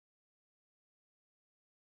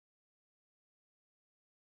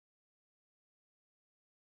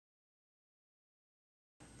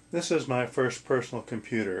This is my first personal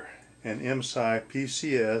computer, an IMSAI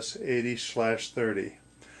PCS-80/30.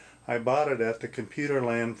 I bought it at the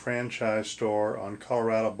Computerland franchise store on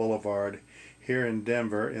Colorado Boulevard here in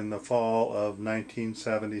Denver in the fall of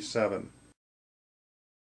 1977.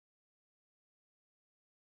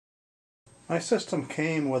 My system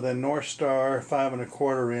came with a Northstar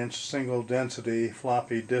 5¼ single density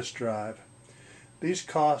floppy disk drive. These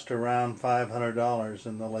cost around $500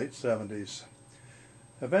 in the late 70s.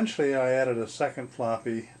 Eventually I added a second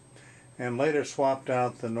floppy and later swapped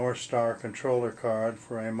out the Northstar controller card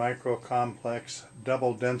for a micro-complex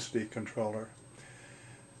double density controller.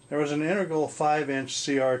 There was an integral 5-inch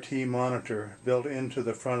CRT monitor built into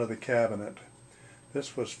the front of the cabinet.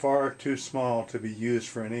 This was far too small to be used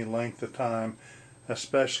for any length of time,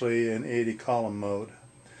 especially in 80 column mode.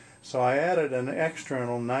 So I added an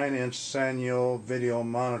external 9-inch Sanyo video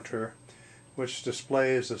monitor which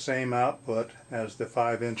displays the same output as the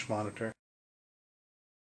 5-inch monitor.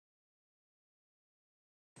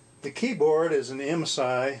 The keyboard is an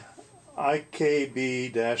IMSAI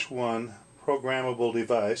IKB-1 programmable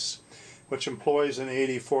device which employs an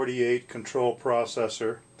 8048 control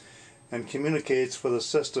processor and communicates with the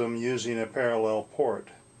system using a parallel port.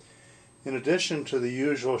 In addition to the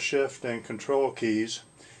usual shift and control keys,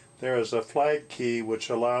 there is a flag key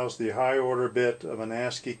which allows the high order bit of an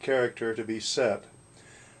ASCII character to be set.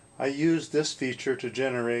 I used this feature to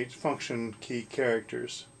generate function key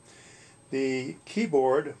characters. The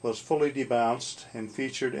keyboard was fully debounced and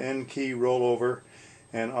featured N key rollover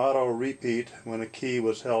and auto repeat when a key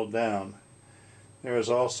was held down. There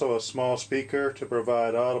is also a small speaker to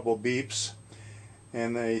provide audible beeps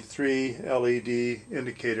and a 3 LED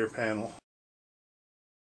indicator panel.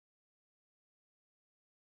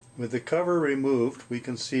 With the cover removed, we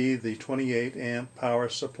can see the 28 amp power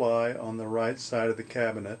supply on the right side of the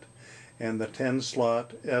cabinet and the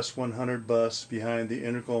 10-slot S100 bus behind the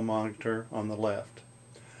integral monitor on the left.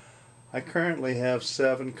 I currently have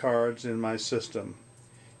 7 cards in my system.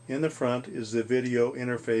 In the front is the video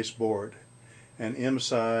interface board, an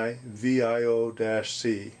IMSAI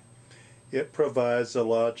VIO-C. It provides the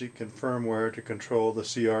logic and firmware to control the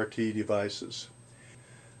CRT devices.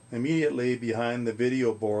 Immediately behind the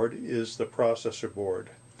video board is the processor board,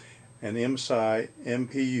 an IMSAI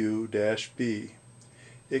MPU-B.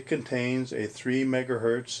 It contains a 3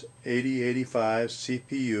 MHz 8085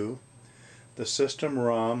 CPU, the system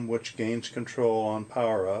ROM which gains control on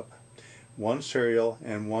power-up, 1 serial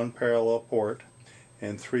and 1 parallel port,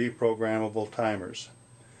 and 3 programmable timers.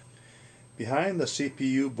 Behind the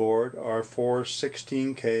CPU board are 4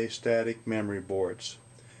 16K static memory boards.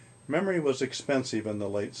 Memory was expensive in the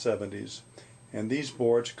late 70s, and these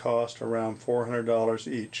boards cost around $400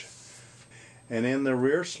 each. And in the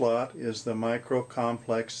rear slot is the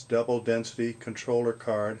micro-complex double density controller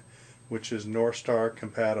card, which is Northstar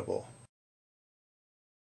compatible.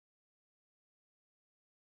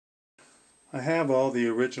 I have all the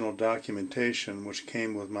original documentation which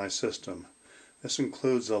came with my system. This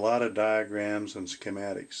includes a lot of diagrams and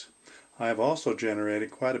schematics. I have also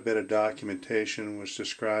generated quite a bit of documentation which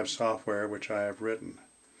describes software which I have written.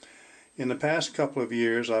 In the past couple of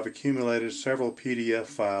years I've accumulated several PDF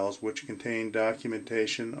files which contain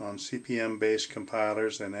documentation on CP/M-based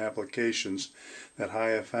compilers and applications that I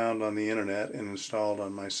have found on the internet and installed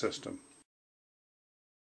on my system.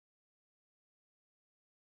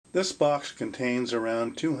 This box contains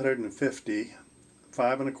around 250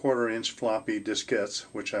 5¼ floppy diskettes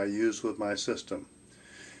which I use with my system.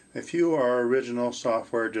 A few are original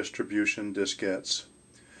software distribution diskettes.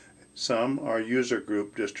 Some are user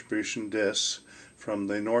group distribution disks from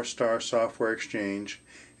the Northstar Software Exchange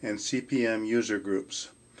and CP/M user groups,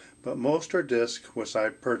 but most are disks which I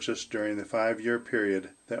purchased during the 5-year period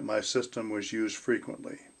that my system was used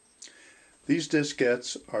frequently. These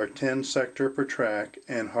diskettes are 10 sector per track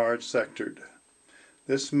and hard sectored.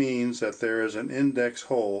 This means that there is an index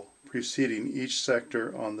hole preceding each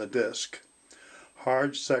sector on the disk.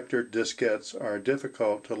 Hard sectored diskettes are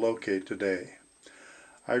difficult to locate today.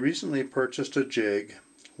 I recently purchased a jig,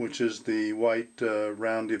 which is the white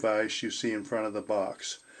round device you see in front of the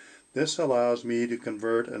box. This allows me to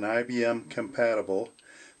convert an IBM compatible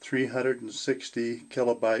 360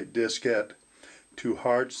 kilobyte diskette to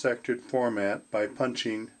hard sectored format by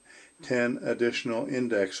punching 10 additional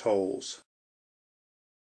index holes.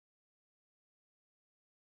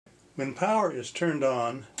 When power is turned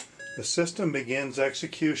on, the system begins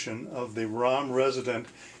execution of the ROM resident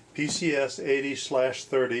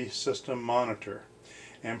PCS-80/30 system monitor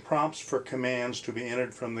and prompts for commands to be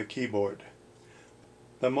entered from the keyboard.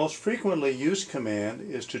 The most frequently used command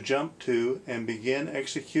is to jump to and begin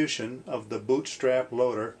execution of the bootstrap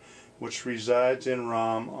loader, which resides in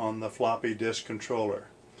ROM on the floppy disk controller.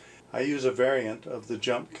 I use a variant of the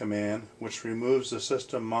jump command which removes the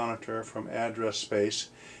system monitor from address space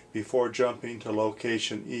before jumping to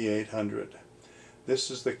location E800.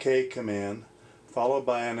 This is the K command, followed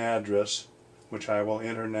by an address, which I will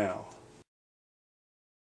enter now.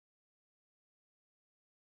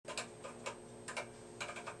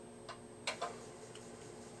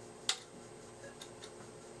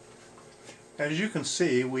 As you can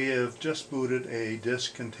see, we have just booted a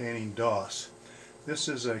disk containing DOS. This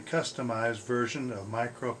is a customized version of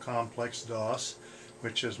micro-complex DOS,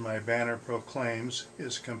 which, as my banner proclaims,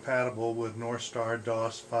 is compatible with Northstar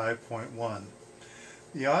DOS 5.1.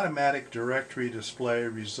 The automatic directory display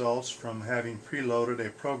results from having preloaded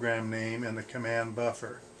a program name in the command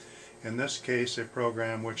buffer, in this case a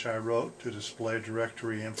program which I wrote to display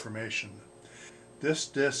directory information. This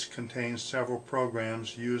disk contains several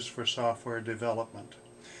programs used for software development.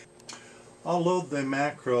 I'll load the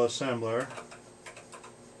macro assembler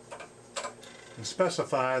and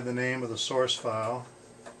specify the name of the source file.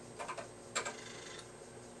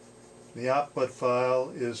 The output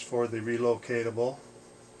file is for the relocatable,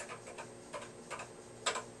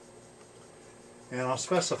 and I'll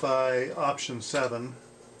specify option 7,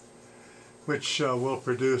 which will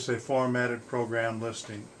produce a formatted program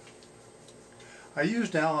listing. I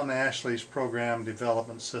used Alan Ashley's Program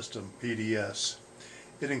Development System, PDS.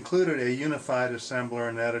 It included a unified assembler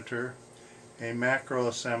and editor, a macro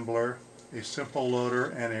assembler, a simple loader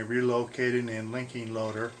and a relocating and linking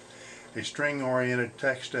loader, a string-oriented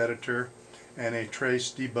text editor, and a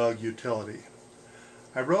trace debug utility.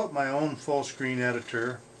 I wrote my own full-screen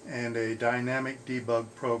editor and a dynamic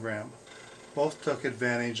debug program. Both took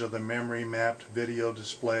advantage of the memory-mapped video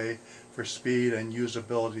display for speed and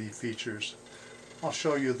usability features. I'll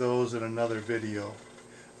show you those in another video.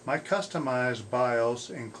 My customized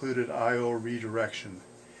BIOS included I/O redirection.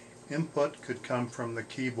 Input could come from the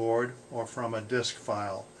keyboard or from a disk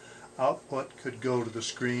file. Output could go to the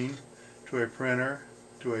screen, to a printer,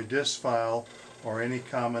 to a disk file, or any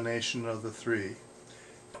combination of the three.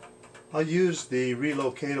 I'll use the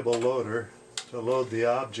relocatable loader to load the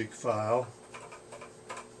object file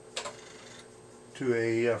to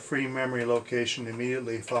a free memory location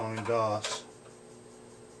immediately following DOS.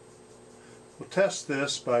 We'll test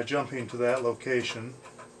this by jumping to that location.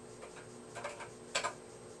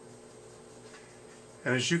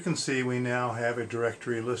 And as you can see, we now have a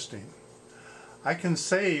directory listing. I can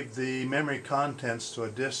save the memory contents to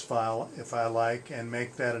a disk file if I like and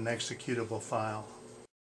make that an executable file.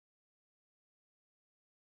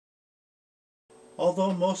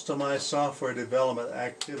 Although most of my software development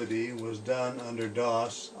activity was done under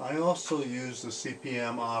DOS, I also used the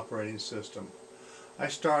CP/M operating system. I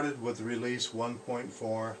started with release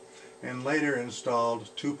 1.4 and later installed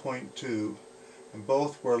 2.2, and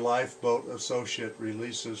both were Lifeboat Associate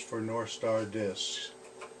releases for Northstar disks.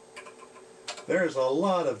 There is a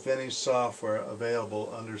lot of vintage software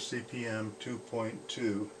available under CP/M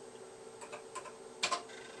 2.2.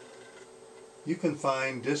 You can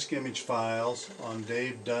find disk image files on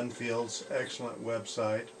Dave Dunfield's excellent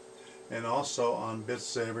website and also on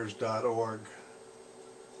bitsavers.org.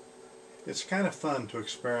 It's kind of fun to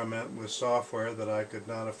experiment with software that I could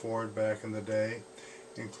not afford back in the day,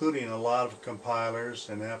 including a lot of compilers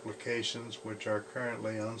and applications which are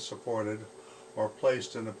currently unsupported or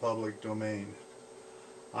placed in the public domain.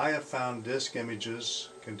 I have found disk images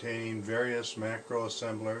containing various macro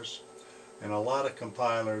assemblers and a lot of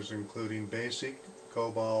compilers including BASIC,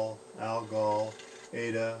 COBOL, ALGOL,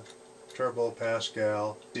 Ada, Turbo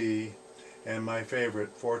Pascal, C, and my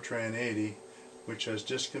favorite, Fortran 80, which has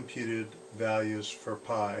just computed values for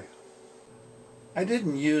pi. I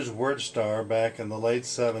didn't use WordStar back in the late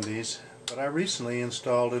 70s, but I recently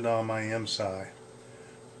installed it on my IMSAI.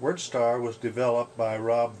 WordStar was developed by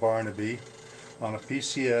Rob Barnaby on a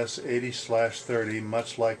PCS-80/30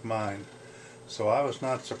 much like mine, so I was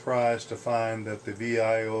not surprised to find that the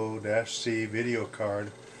VIO-C video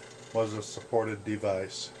card was a supported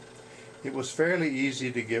device. It was fairly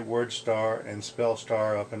easy to get WordStar and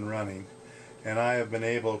Spellstar up and running, and I have been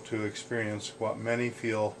able to experience what many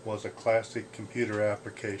feel was a classic computer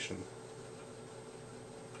application.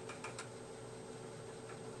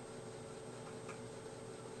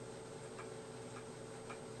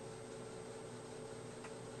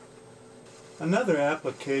 Another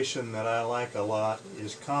application that I like a lot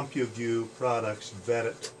is CompuView Products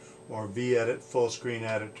Vedit or VEdit Full Screen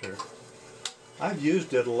Editor. I've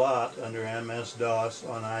used it a lot under MS-DOS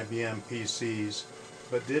on IBM PCs,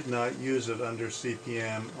 but did not use it under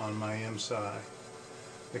CP-M on my IMSAI.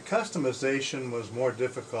 The customization was more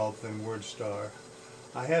difficult than WordStar.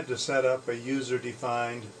 I had to set up a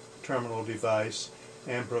user-defined terminal device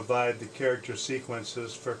and provide the character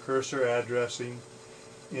sequences for cursor addressing,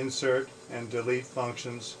 insert and delete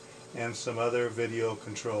functions, and some other video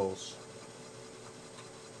controls.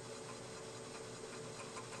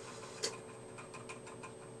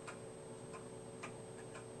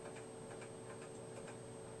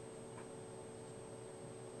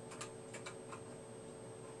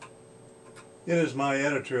 It is my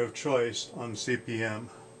editor of choice on CP-M.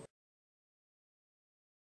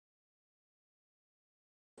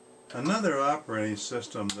 Another operating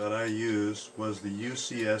system that I used was the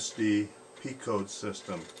UCSD P-code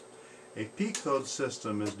system. A P-code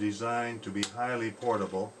system is designed to be highly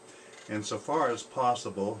portable and, so far as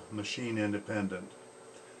possible, machine independent.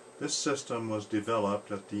 This system was developed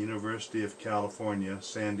at the University of California,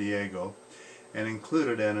 San Diego, and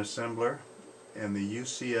included an assembler and the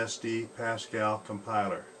UCSD Pascal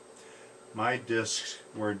compiler. My disks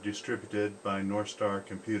were distributed by Northstar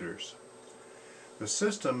Computers. The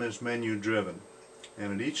system is menu driven,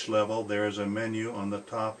 and at each level there is a menu on the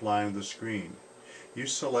top line of the screen. You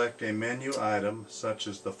select a menu item such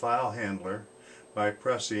as the file handler by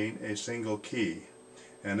pressing a single key,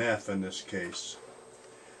 an F in this case.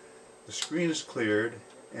 The screen is cleared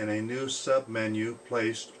and a new sub-menu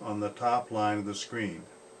placed on the top line of the screen.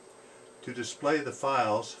 To display the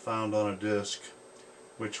files found on a disk,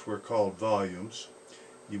 which were called volumes,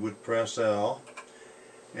 you would press L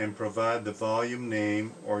and provide the volume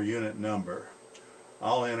name or unit number.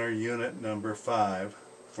 I'll enter unit number 5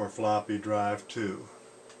 for floppy drive 2.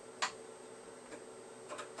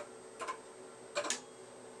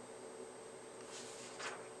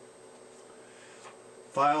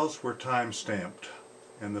 Files were time-stamped,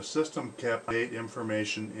 and the system kept date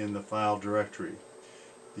information in the file directory.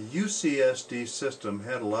 The UCSD system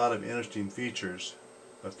had a lot of interesting features,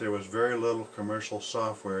 but there was very little commercial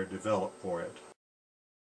software developed for it.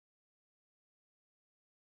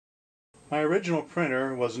 My original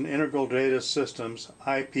printer was an Integral Data Systems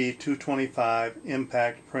IP225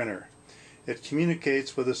 Impact printer. It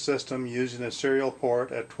communicates with the system using a serial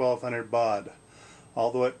port at 1200 baud.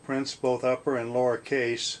 Although it prints both upper and lower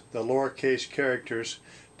case, the lowercase characters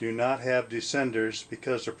do not have descenders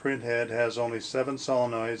because the printhead has only 7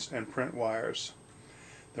 solenoids and print wires.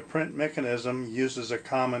 The print mechanism uses a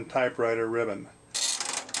common typewriter ribbon.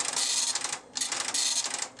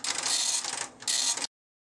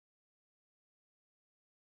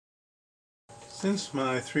 Since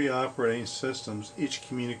my 3 operating systems each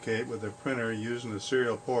communicate with the printer using a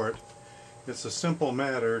serial port, it's a simple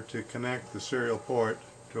matter to connect the serial port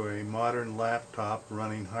to a modern laptop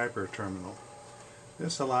running HyperTerminal.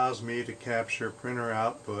 This allows me to capture printer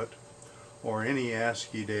output or any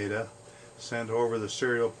ASCII data sent over the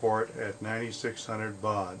serial port at 9600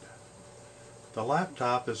 baud. The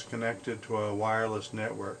laptop is connected to a wireless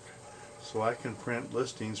network, so I can print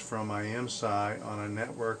listings from my IMSAI on a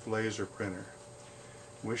network laser printer.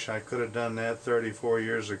 Wish I could have done that 34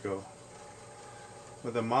 years ago.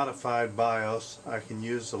 With a modified BIOS, I can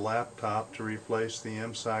use the laptop to replace the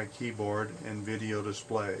IMSAI keyboard and video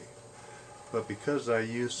display. But because I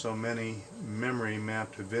use so many memory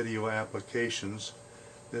mapped to video applications,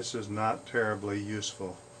 this is not terribly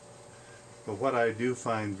useful. But what I do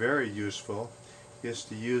find very useful is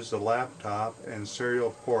to use the laptop and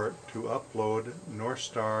serial port to upload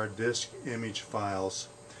Northstar disk image files,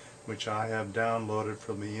 which I have downloaded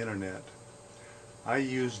from the internet. I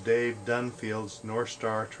use Dave Dunfield's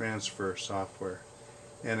Northstar Transfer software,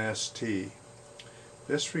 NST.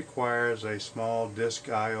 This requires a small disk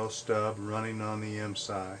I/O stub running on the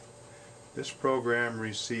IMSAI. This program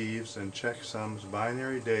receives and checksums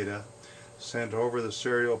binary data sent over the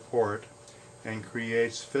serial port and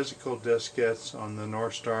creates physical diskettes on the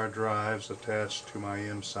Northstar drives attached to my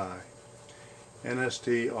IMSAI.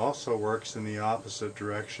 NST also works in the opposite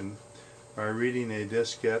direction by reading a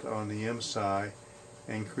diskette on the IMSAI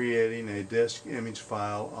and creating a disk image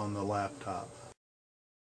file on the laptop.